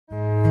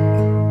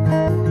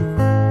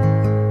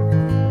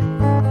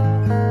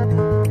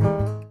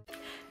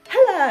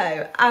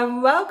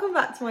and welcome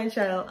back to my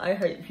channel. I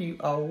hope you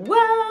are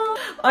well.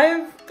 I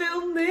have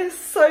filmed this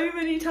so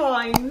many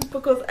times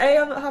because A,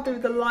 I'm not happy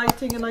with the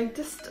lighting, and I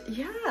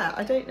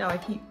don't know, I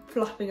keep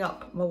fluffing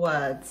up my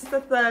words. It's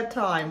the third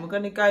time, we're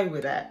going to go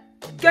with it.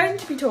 Going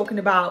to be talking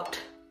about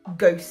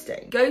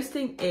ghosting.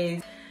 Ghosting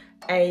is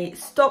a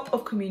stop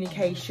of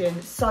communication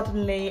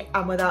suddenly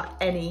and without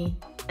any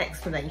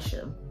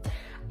explanation.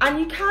 And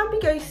you can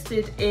be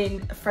ghosted in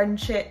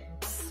friendships,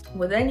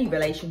 with any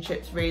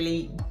relationships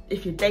really.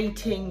 If you're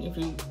dating,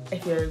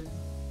 if you're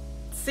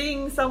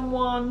seeing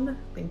someone,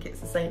 I think it's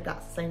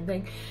that's the same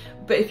thing.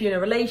 But if you're in a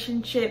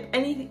relationship,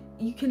 anything,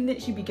 you can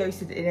literally be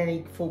ghosted in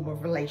any form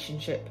of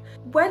relationship.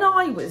 When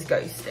I was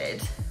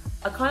ghosted,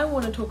 I kind of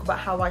want to talk about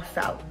how I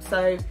felt.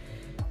 So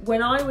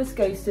when I was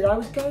ghosted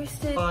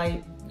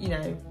by, you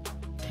know,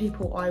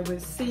 people I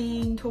was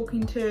seeing,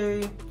 talking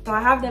to. So I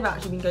have never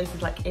actually been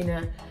ghosted like in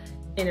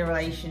a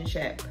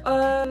relationship.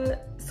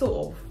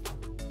 Sort of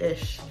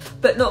ish,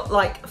 but not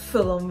like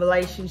full-on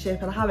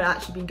relationship, and I haven't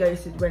actually been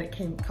ghosted when it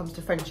comes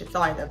to friendships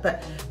either.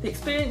 But the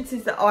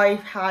experiences that I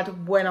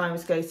had when I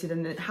was ghosted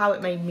and how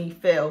it made me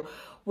feel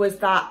was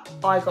that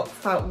I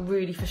felt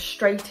really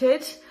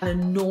frustrated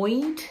and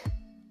annoyed,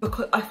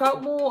 because I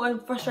felt more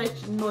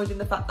frustrated and annoyed in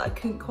the fact that I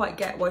couldn't quite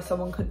get why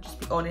someone couldn't just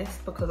be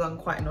honest, because I'm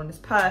quite an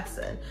honest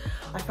person.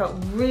 I felt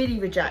really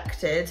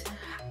rejected,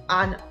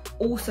 and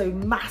also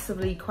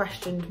massively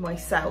questioned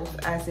myself,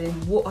 as in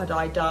what had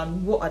I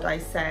done, what had I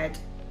said,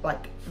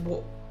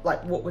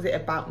 what was it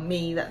about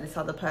me that this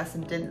other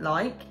person didn't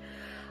like.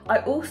 I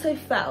also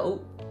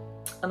felt,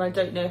 and I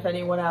don't know if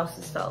anyone else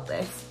has felt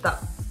this,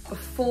 that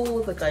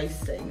before the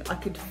ghosting I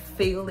could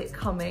feel it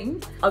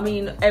coming. I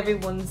mean,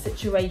 everyone's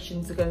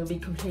situations are going to be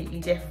completely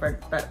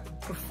different, but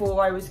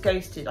before I was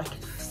ghosted I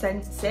could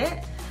sense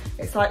it.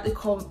 It's like the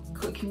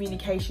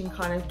communication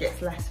kind of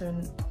gets less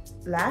and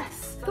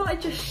less. I thought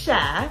I'd just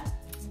share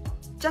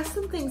just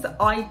some things that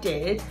I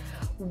did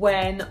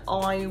when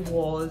I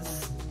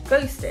was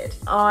ghosted.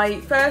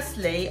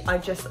 Firstly, I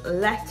just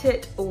let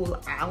it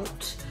all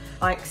out.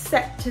 I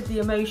accepted the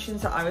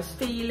emotions that I was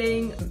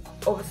feeling.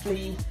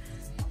 Obviously,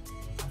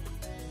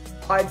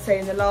 I'd say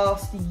in the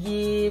last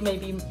year,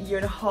 maybe year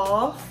and a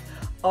half,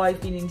 I've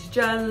been into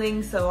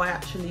journaling, so I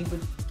actually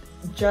would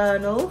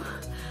journal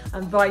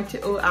and write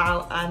it all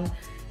out and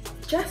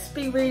just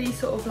be really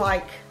sort of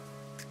like,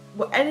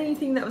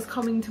 anything that was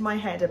coming to my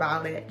head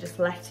about it, just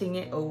letting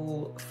it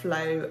all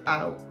flow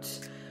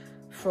out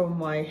from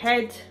my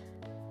head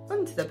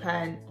onto the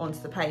pen,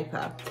 onto the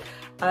paper.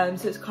 So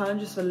it's kind of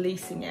just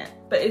releasing it.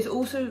 But it's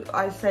also,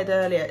 I said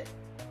earlier,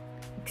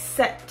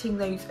 accepting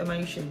those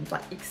emotions,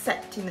 like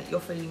accepting that you're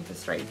feeling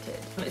frustrated.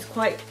 I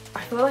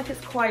feel like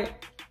it's quite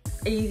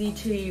easy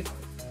to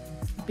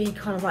be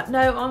kind of like,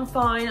 no, I'm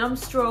fine, I'm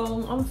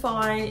strong, I'm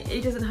fine,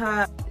 it doesn't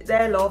hurt,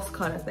 they're lost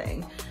kind of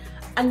thing.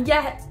 And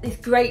yet it's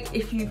great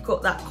if you've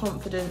got that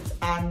confidence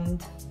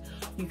and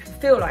you can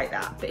feel like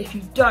that. But if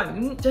you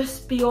don't,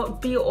 just be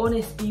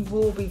honest, be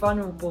raw, be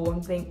vulnerable,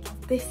 and think,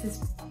 this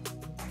is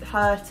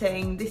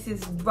hurting, this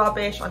is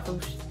rubbish, I feel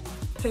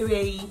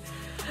pooey.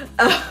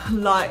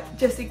 Like,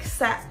 just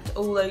accept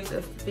all those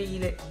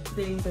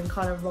feelings and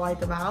kind of ride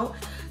them out.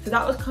 So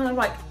that was kind of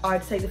like,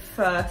 I'd say, the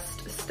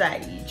first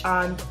stage.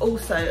 And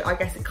also, I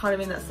guess it kind of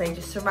in that stage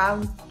is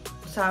surround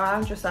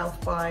yourself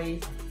by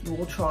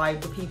your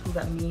tribe, the people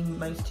that mean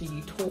most to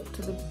you. Talk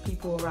to the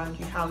people around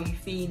you, how are you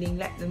feeling,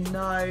 let them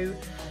know,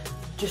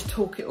 just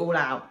talk it all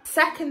out.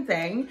 Second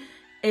thing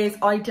is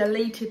I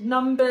deleted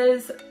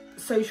numbers,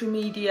 social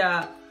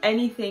media,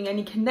 anything,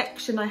 any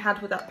connection I had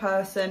with that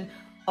person,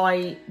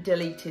 I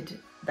deleted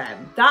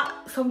them. That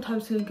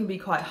sometimes can be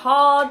quite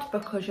hard,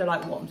 because you're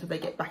like, what until they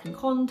get back in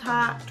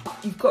contact?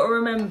 You've got to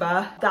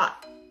remember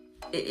that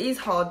it is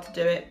hard to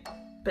do it,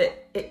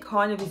 but it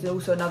kind of is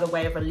also another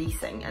way of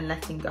releasing and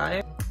letting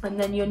go. And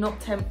then you're not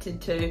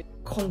tempted to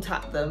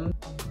contact them,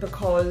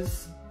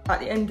 because at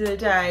the end of the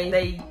day,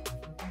 they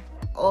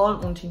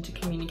aren't wanting to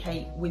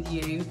communicate with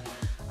you,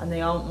 and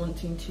they aren't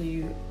wanting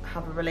to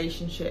have a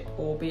relationship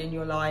or be in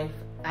your life.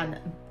 And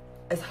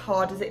as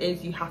hard as it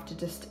is, you have to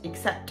just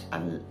accept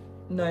and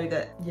know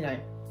that, you know,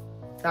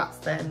 that's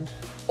them.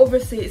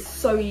 Obviously, it's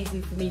so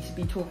easy for me to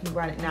be talking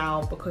about it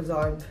now because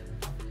I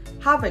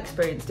have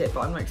experienced it,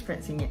 but I'm not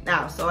experiencing it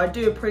now. So I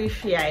do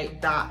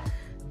appreciate that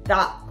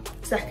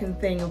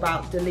second thing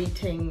about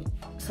deleting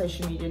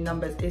social media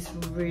numbers is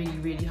really,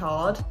 really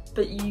hard.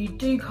 But you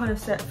do kind of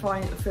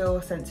feel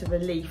a sense of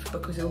relief,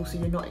 because also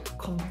you're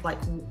not like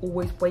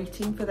always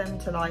waiting for them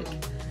to like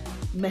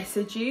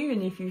message you,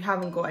 and if you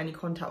haven't got any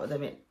contact with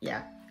them,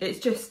 it's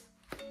just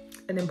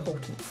an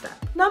important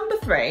step. Number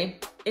 3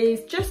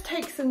 is just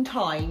take some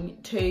time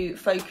to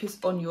focus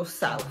on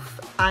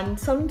yourself. And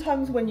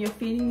sometimes when you're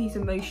feeling these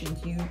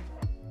emotions,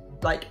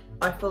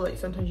 I feel like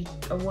sometimes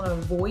you want to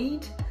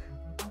avoid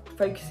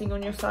focusing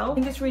on yourself. I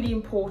think it's really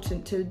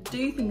important to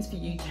do things for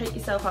you. Take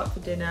yourself out for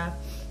dinner,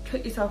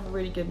 cook yourself a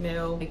really good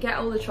meal, get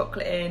all the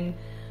chocolate in,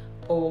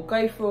 or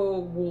go for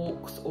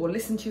walks, or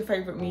listen to your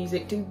favourite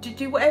music.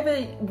 Do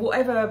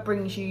whatever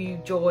brings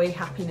you joy,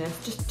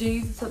 happiness. Just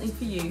do something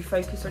for you,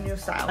 focus on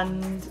yourself,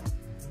 and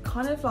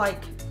kind of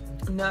like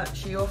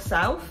nurture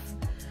yourself,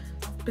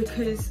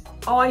 because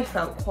I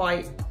felt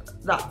quite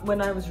that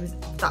when I was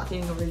that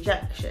feeling of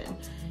rejection,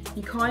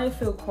 you kind of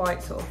feel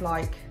quite sort of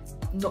like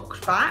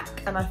knocked back,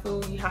 and I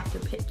feel you have to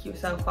pick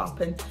yourself up,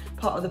 and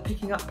part of the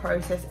picking up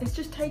process is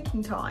just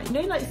taking time. You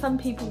know, like some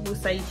people will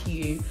say to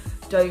you,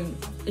 don't,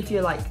 if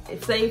you're like,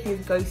 say if you're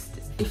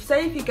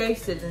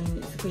ghosted and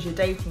it's because you're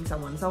dating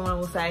someone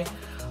will say,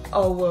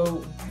 oh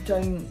well,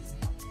 don't,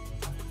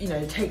 you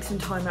know, take some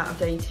time out of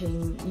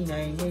dating, you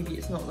know, maybe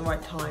it's not the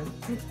right time.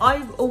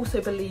 I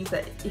also believe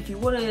that if you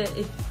want to,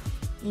 if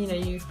you know,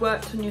 you've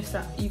worked on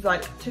yourself, you've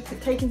like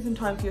taken some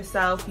time for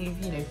yourself, you've,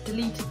 you know,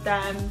 deleted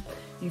them,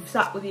 you've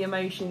sat with the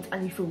emotions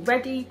and you feel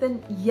ready,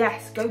 then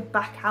yes, go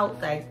back out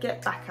there,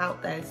 get back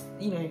out there,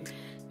 you know,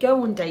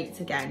 go on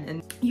dates again,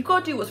 and you've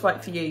got to do what's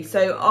right for you.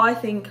 So I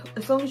think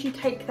as long as you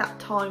take that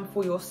time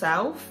for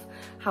yourself,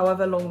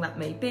 however long that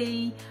may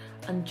be,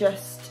 and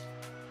just,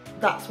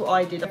 that's what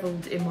I did,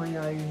 in my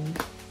own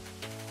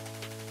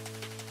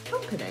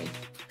company.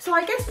 So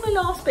I guess my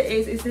last bit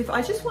is if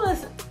I just want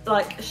to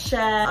like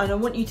share, and I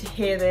want you to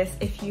hear this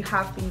if you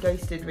have been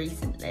ghosted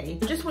recently,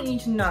 I just want you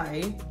to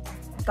know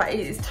that it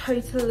is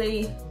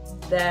totally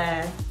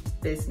their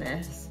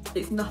business.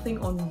 It's nothing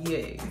on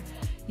you.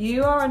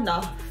 You are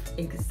enough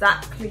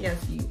exactly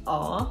as you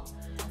are.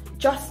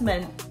 Just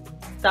meant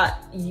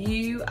that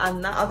you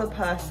and that other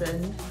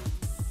person,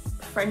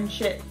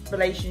 friendship,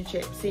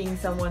 relationship, seeing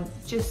someone,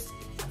 just,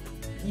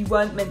 you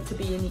weren't meant to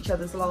be in each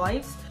other's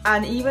lives.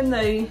 And even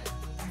though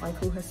I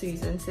call her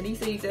Susan, silly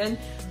Susan,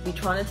 be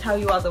trying to tell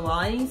you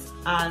otherwise,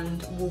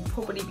 and will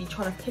probably be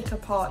trying to pick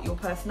apart your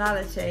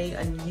personality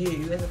and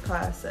you as a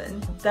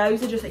person.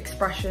 Those are just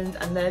expressions,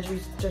 and they're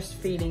just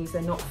feelings,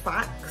 they're not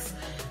facts.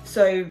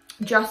 So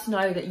just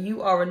know that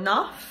you are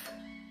enough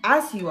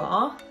as you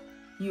are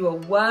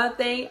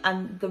worthy,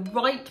 and the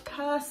right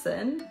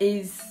person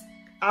is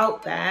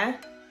out there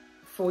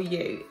for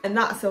you. And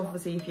that's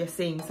obviously if you're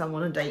seeing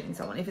someone or dating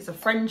someone. If it's a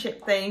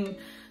friendship thing,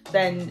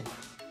 then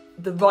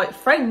the right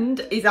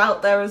friend is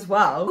out there as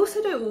well.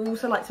 Also, don't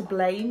also like to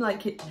blame,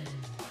 like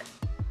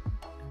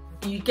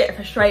you get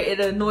frustrated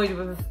and annoyed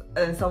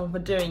with someone for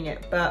doing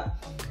it, but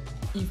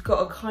you've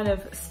got to kind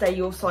of stay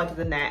your side of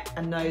the net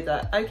and know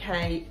that,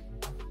 okay,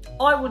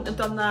 I wouldn't have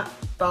done that,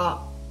 but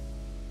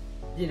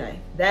you know,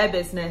 their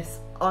business,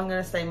 I'm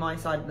gonna stay my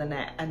side of the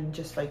net and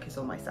just focus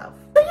on myself.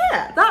 But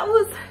yeah, that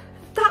was,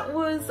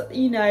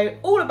 you know,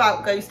 all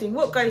about ghosting,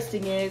 what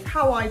ghosting is,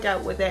 how I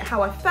dealt with it,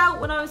 how I felt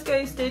when I was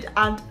ghosted,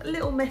 and a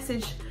little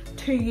message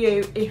to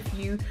you if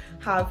you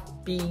have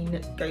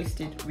been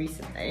ghosted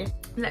recently.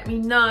 Let me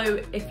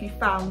know if you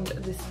found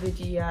this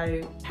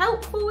video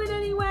helpful in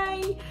any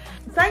way.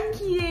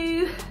 Thank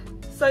you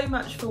so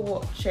much for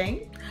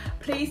watching.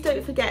 Please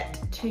don't forget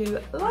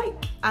to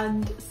like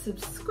and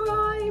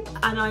subscribe,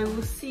 and I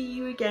will see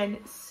you again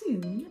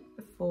soon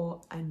for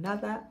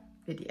another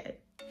video.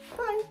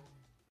 Bye.